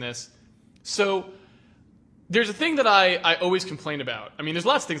to mention this. So there's a thing that I always complain about. I mean, there's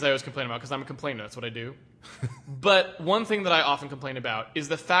lots of things I always complain about because I'm a complainer. That's what I do. But one thing that I often complain about is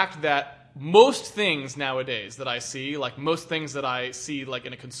the fact that most things nowadays that I see, like most things that I see like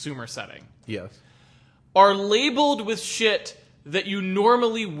in a consumer setting, yes, are labeled with shit that you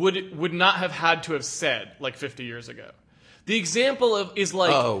normally would not have had to have said like 50 years ago. The example is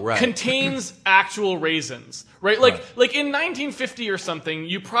like contains actual raisins, right? Like in 1950 or something,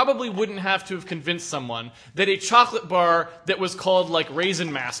 you probably wouldn't have to have convinced someone that a chocolate bar that was called like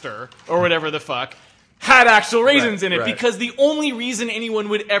Raisin Master or whatever the fuck had actual raisins in it because the only reason anyone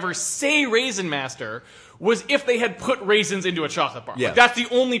would ever say Raisin Master was if they had put raisins into a chocolate bar. Yeah. Like, that's the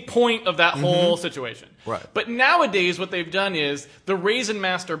only point of that whole situation. Right. But nowadays, what they've done is the Raisin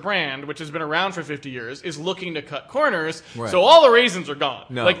Master brand, which has been around for 50 years, is looking to cut corners. Right. So all the raisins are gone.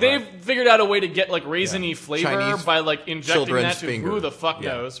 They've figured out a way to get like raisiny flavor Chinese by like injecting that to who the fuck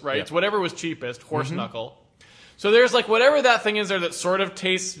knows, right? It's whatever was cheapest, horse knuckle. So there's like whatever that thing is there that sort of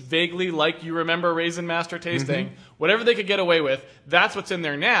tastes vaguely like you remember Raisin Master tasting, whatever they could get away with, that's what's in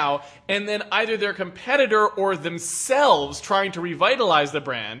there now. And then either their competitor or themselves trying to revitalize the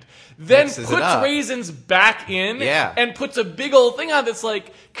brand then puts raisins back in and puts a big old thing on that's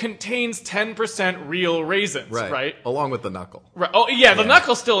like contains 10% real raisins, right? Along with the knuckle. Right. Oh, yeah, the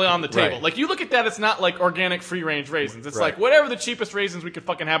knuckle's still on the table. Like, you look at that, it's not like organic free-range raisins. It's like whatever the cheapest raisins we could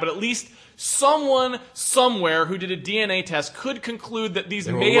fucking have, but at least someone somewhere who did a DNA test could conclude that these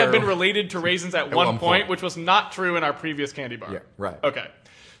may have been related to raisins at one point, which was not true in our previous candy bar. Yeah, right. Okay.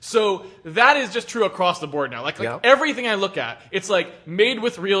 So that is just true across the board now. Like everything I look at, it's like made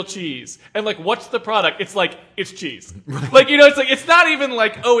with real cheese. And like, what's the product? It's like, it's cheese. Like, it's like, it's not even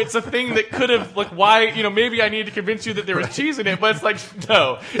like, oh, it's a thing that could have, like, why, maybe I need to convince you that there was cheese in it, but it's like,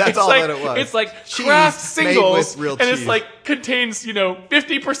 no. That's all like, that it was. It's like cheese Kraft Singles, and cheese. It's like, contains,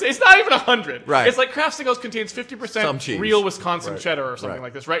 50%, it's not even 100. Right. It's like Kraft Singles contains 50% real Wisconsin cheddar or something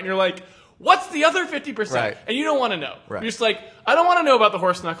like this, right? And you're like, what's the other 50%? Right. And you don't want to know. Right. You're just like, I don't want to know about the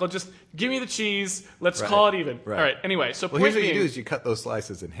horse knuckle. Just give me the cheese. Let's call it even. Right. All right. Anyway, so here's what you do is you cut those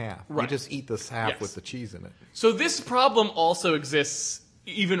slices in half. Right. You just eat this half with the cheese in it. So this problem also exists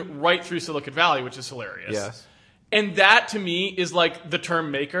even right through Silicon Valley, which is hilarious. Yes. And that to me is like the term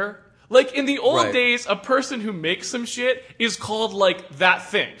maker. Like in the old days, a person who makes some shit is called like that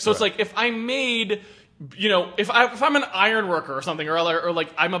thing. So it's like if I made... if I'm an iron worker or something, or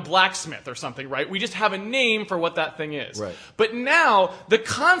like I'm a blacksmith or something, right? We just have a name for what that thing is. Right. But now, the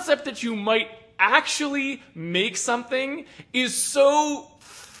concept that you might actually make something is so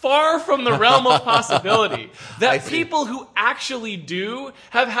far from the realm of possibility that people who actually do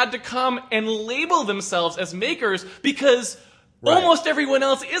have had to come and label themselves as makers because... almost everyone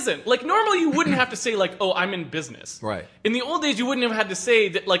else isn't. Like, normally you wouldn't have to say, like, oh, I'm in business. Right. In the old days, you wouldn't have had to say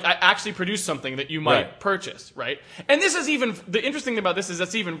that, like, I actually produce something that you might purchase, right? And this is even, the interesting thing about this is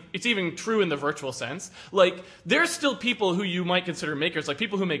it's even true in the virtual sense. Like, there's still people who you might consider makers, like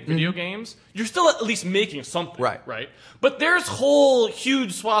people who make video games. You're still at least making something, right? But there's whole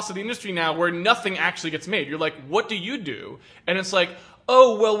huge swaths of the industry now where nothing actually gets made. You're like, what do you do? And it's like,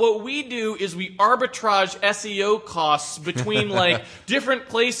 oh, well, what we do is we arbitrage SEO costs between, like, different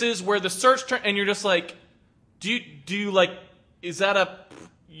places where the search term... And you're just like, do you like... Is that a...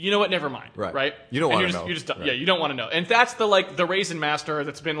 You know what? Never mind. Right? You don't want to know. Yeah, you don't want to know. And that's the Raisin Master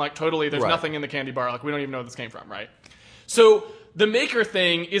that's been, like, totally... There's nothing in the candy bar. Like, we don't even know where this came from, right? So the maker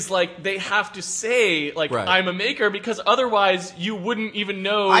thing is like they have to say like Right. I'm a maker because otherwise you wouldn't even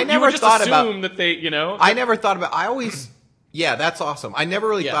know. I never you would just thought assume about that they, you know. I never thought about. I always, yeah, that's awesome. I never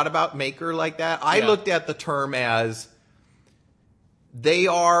really Yeah. thought about maker like that. I Yeah. looked at the term as they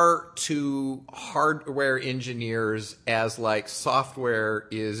are to hardware engineers as like software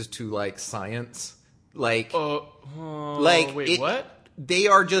is to like science. Like, Wait, what? They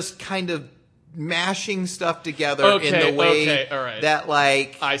are just kind of mashing stuff together Okay, in the way okay, all right. that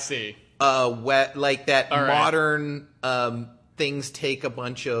like I see. like that All right. modern things take a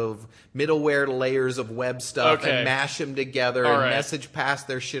bunch of middleware layers of web stuff Okay. and mash them together All and right. message pass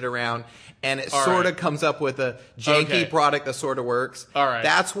their shit around, and it All sort right. of comes up with a janky Okay. product that sort of works. All right.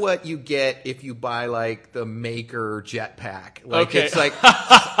 That's what you get if you buy like the Maker Jetpack. Like Okay. it's like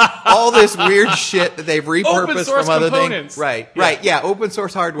all this weird shit that they've repurposed source from other components. things. Right. Yeah. Right. Yeah. Open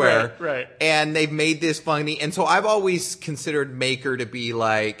source hardware. Right. And they've made this funny. And so I've always considered Maker to be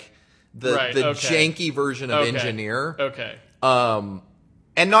like the Right, the okay. janky version of Okay. engineer. Okay.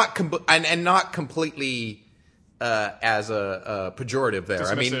 And not not completely as a pejorative there.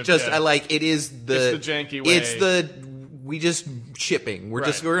 I mean, Dismissive, just yeah. I like it is the It's the janky way. It's the we just shipping. We're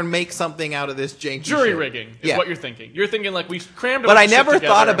Right. we're gonna make something out of this janky Jury shit. rigging is Yeah. what you're thinking. You're thinking like we crammed. But I bunch of shit never together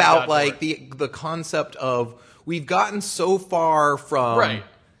thought and we got about to like work. the concept of we've gotten so far from Right.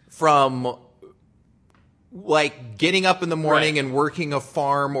 from like getting up in the morning Right. and working a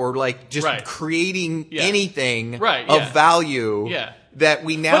farm or like just Right. creating Yeah. anything Right, of yeah. value. Yeah. That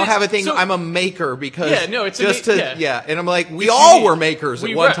we now But it's- have a thing. so- I'm a maker because Yeah, no, it's a just ma- to yeah. and I'm like we It's all unique. were makers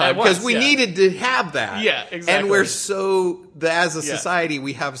We at one were- time at once, because we yeah. needed to have that. Yeah, exactly. And we're so as a Yeah. society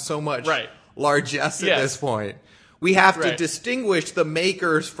we have so much Right. largesse at Yes. this point. We have to Right. distinguish the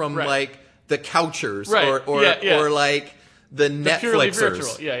makers from Right. like the couchers Right. or like the purely Netflixers.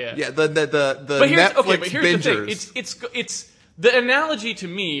 virtual. Yeah. Yeah, the But here's Netflix here's bingers. the thing. It's the analogy to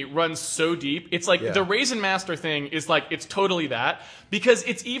me runs so deep. It's like Yeah. the Raisin Master thing is like it's totally that because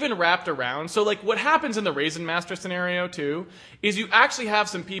it's even wrapped around. So like what happens in the Raisin Master scenario too is you actually have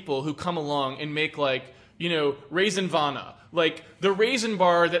some people who come along and make like, you know, Raisin Vana. Like the raisin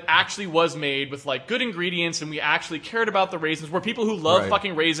bar that actually was made with like good ingredients and we actually cared about the raisins. We're people who love Right.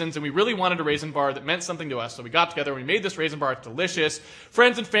 fucking raisins and we really wanted a raisin bar that meant something to us. So we got together and we made this raisin bar. It's delicious.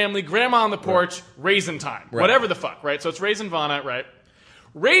 Friends and family, grandma on the porch, raisin time. Right. Whatever the fuck, right? So it's Raisin Vana, right?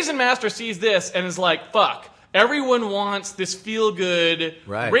 Raisin Master sees this and is like, fuck. Everyone wants this feel-good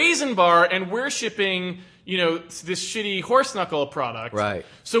Right. raisin bar and we're shipping, you know, this shitty horse knuckle product. Right.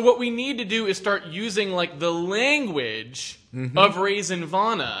 So what we need to do is start using like the language of Raisin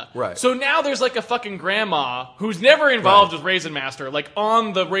Vana. Right. So now there's like a fucking grandma who's never involved with Raisin Master, like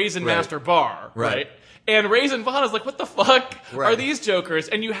on the Raisin Right. Master bar, Right. right? And Raisin Vana's like, what the fuck Right. are these jokers?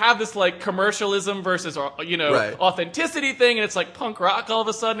 And you have this like commercialism versus, you know, Right. authenticity thing, and it's like punk rock all of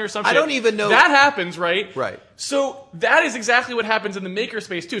a sudden or something. I don't even know- That happens, right? Right. So that is exactly what happens in the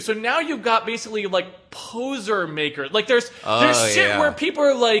makerspace too. So now you've got basically like poser makers. Like there's shit yeah. where people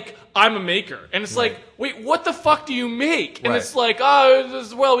are like, I'm a maker. And it's like, wait, what the fuck do you make? And Right. it's like, oh,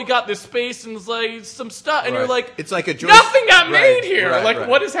 well, we got this space and it's like some stuff. And you're Right. like, It's like a nothing got Right, made here. right, Like, right.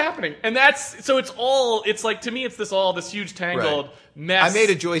 what is happening? And that's, so it's like, to me, it's this huge tangled Right. mess. I made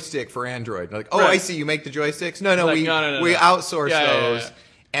a joystick for Android. Like, oh, Right. I see. You make the joysticks? No, Like, we no. we outsource Yeah, yeah, those. yeah.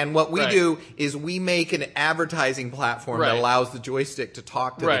 And what we Right. do is we make an advertising platform that Right. allows the joystick to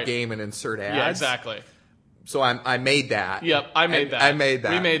talk to Right. the game and insert ads. Yeah, exactly. So I made that. Yep, I made And that. I made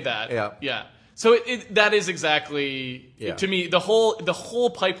that. We made that. Yeah. Yeah. So that is exactly Yeah. to me the whole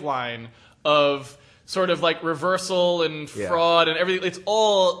pipeline of sort of like reversal and Yeah. fraud and everything. It's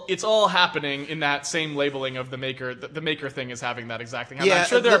all happening in that same labeling of the maker. The maker thing is having that exact thing happen. Yeah, I'm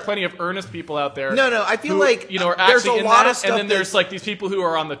sure there are plenty of earnest people out there. No, I feel who, like, you know are there's actually a in lot that, of stuff and then there's that's- like these people who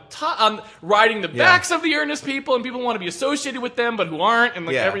are on the top, on riding the backs of the earnest people, and people want to be associated with them, but who aren't, and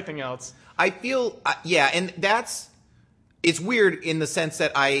like Yeah. everything else. I feel, and it's weird in the sense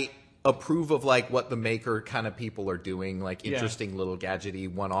that I approve of like what the maker kind of people are doing, like interesting little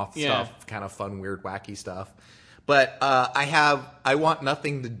gadgety one-off Yeah. stuff, kind of fun, weird, wacky stuff. But I want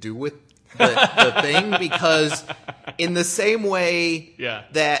nothing to do with the thing because in the same way Yeah.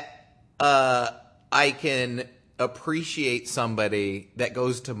 that I can appreciate somebody that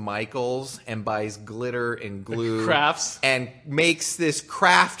goes to Michael's and buys glitter and glue Crafts. and makes this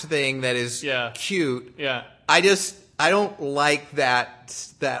craft thing that is Yeah. cute. Yeah. I don't like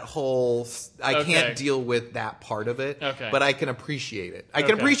that whole. I Okay. can't deal with that part of it. Okay. But I can appreciate it. I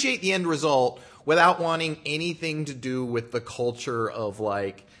can Okay. appreciate the end result without wanting anything to do with the culture of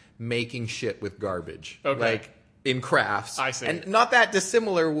like making shit with garbage. Okay. Like in crafts. I see. And not that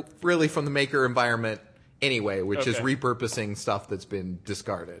dissimilar really from the maker environment anyway, which is repurposing stuff that's been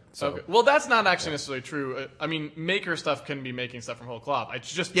discarded. So, well, that's not actually necessarily true. I mean, maker stuff can be making stuff from whole cloth.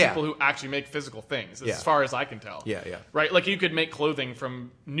 It's just people who actually make physical things, as far as I can tell. Yeah. Right? Like, you could make clothing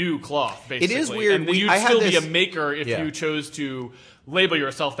from new cloth, basically. It is weird. And you'd still be a maker if you chose to label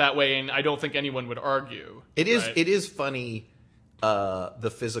yourself that way, and I don't think anyone would argue. It is funny,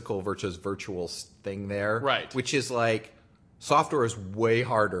 the physical versus virtual thing there. Right. Which is like, software is way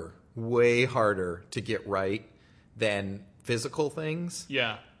harder to get right than physical things.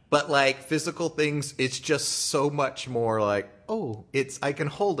 Yeah. But like physical things, it's just so much more like, oh, I can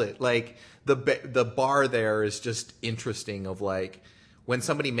hold it. Like the bar there is just interesting of like when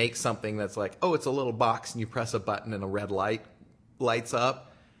somebody makes something that's like, oh, it's a little box and you press a button and a red light lights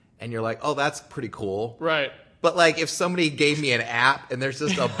up and you're like, oh, that's pretty cool. Right. But like if somebody gave me an app and there's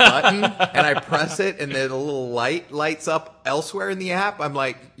just a button and I press it and then a little light lights up elsewhere in the app, I'm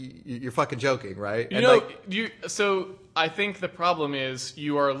like, you're fucking joking, right? So I think the problem is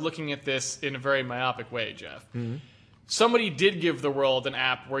you are looking at this in a very myopic way, Jeff. Mm-hmm. Somebody did give the world an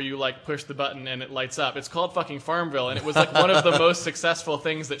app where you like push the button and it lights up. It's called fucking Farmville, and it was like one of the most successful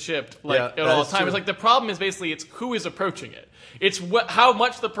things that shipped at all time. True. It's like the problem is basically it's who is approaching it. It's how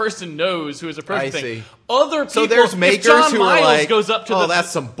much the person knows who is approaching things. Other people. So there's makers John who Miles are like, goes up to that's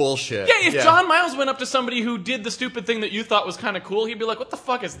some bullshit. Yeah, if John Miles went up to somebody who did the stupid thing that you thought was kind of cool, he'd be like, "What the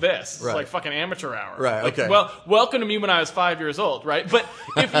fuck is this? It's like fucking amateur hour." Right. Like, okay. Well, welcome to me when I was 5 years old, right? But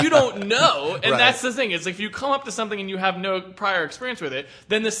if you don't know, and that's the thing, it's like if you come up to something and you have no prior experience with it,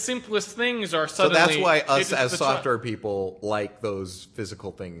 then the simplest things are suddenly. So that's why us as software people like those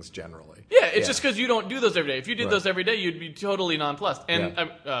physical things generally. Yeah, it's just because you don't do those every day. If you did those every day, you'd be totally nonplussed. And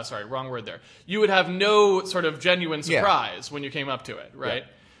sorry, wrong word there. You would have no sort of genuine surprise when you came up to it, right? Yeah.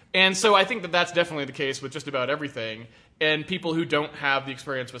 And so I think that that's definitely the case with just about everything. And people who don't have the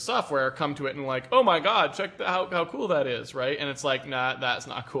experience with software come to it and like, oh my god, check how cool that is, right? And it's like, nah, that's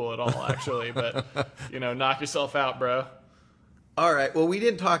not cool at all, actually. But knock yourself out, bro. All right. Well, we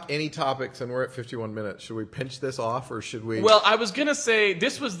didn't talk any topics, and we're at 51 minutes. Should we pinch this off, or should we? Well, I was gonna say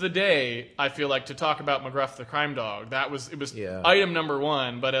this was the day I feel like to talk about McGruff the Crime Dog. It was item number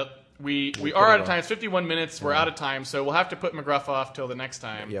one, but we are out of time. It's 51 minutes. We're out of time, so we'll have to put McGruff off till the next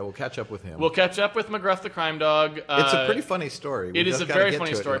time. Yeah, we'll catch up with him. We'll catch up with McGruff the Crime Dog. It's a pretty funny story. It is a very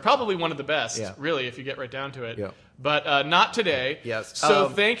funny story. Probably one of the best, really, if you get right down to it. Yeah. But not today. Yes. So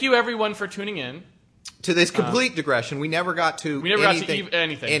thank you, everyone, for tuning in. To this complete digression, we never got to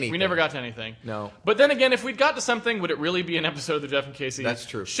anything. We never got to anything. No. But then again, if we'd got to something, would it really be an episode of the Jeff and Casey That's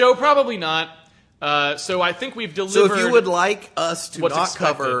true. show? Probably not. So I think we've delivered. So if you would like us to not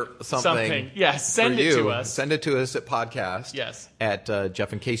cover something, send it to us. Send it to us at podcast. Yes. At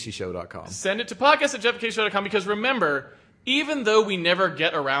jeffandcaseyshow.com. Send it to podcast at jeffandcaseyshow.com because remember, even though we never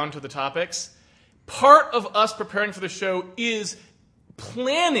get around to the topics, part of us preparing for the show is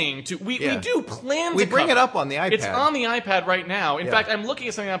planning to we do plan we to bring cover. It up on the iPad. It's on the iPad right now. In fact, I'm looking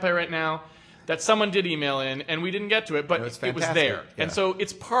at something on the iPad right now that someone did email in and we didn't get to it, but it was there. Yeah. And so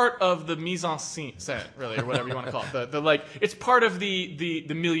it's part of the mise en scene, really, or whatever you want to call it. The it's part of the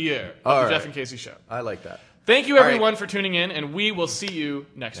milieu of the Jeff and Casey show. I like that. Thank you everyone for tuning in, and we will see you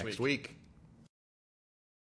next week.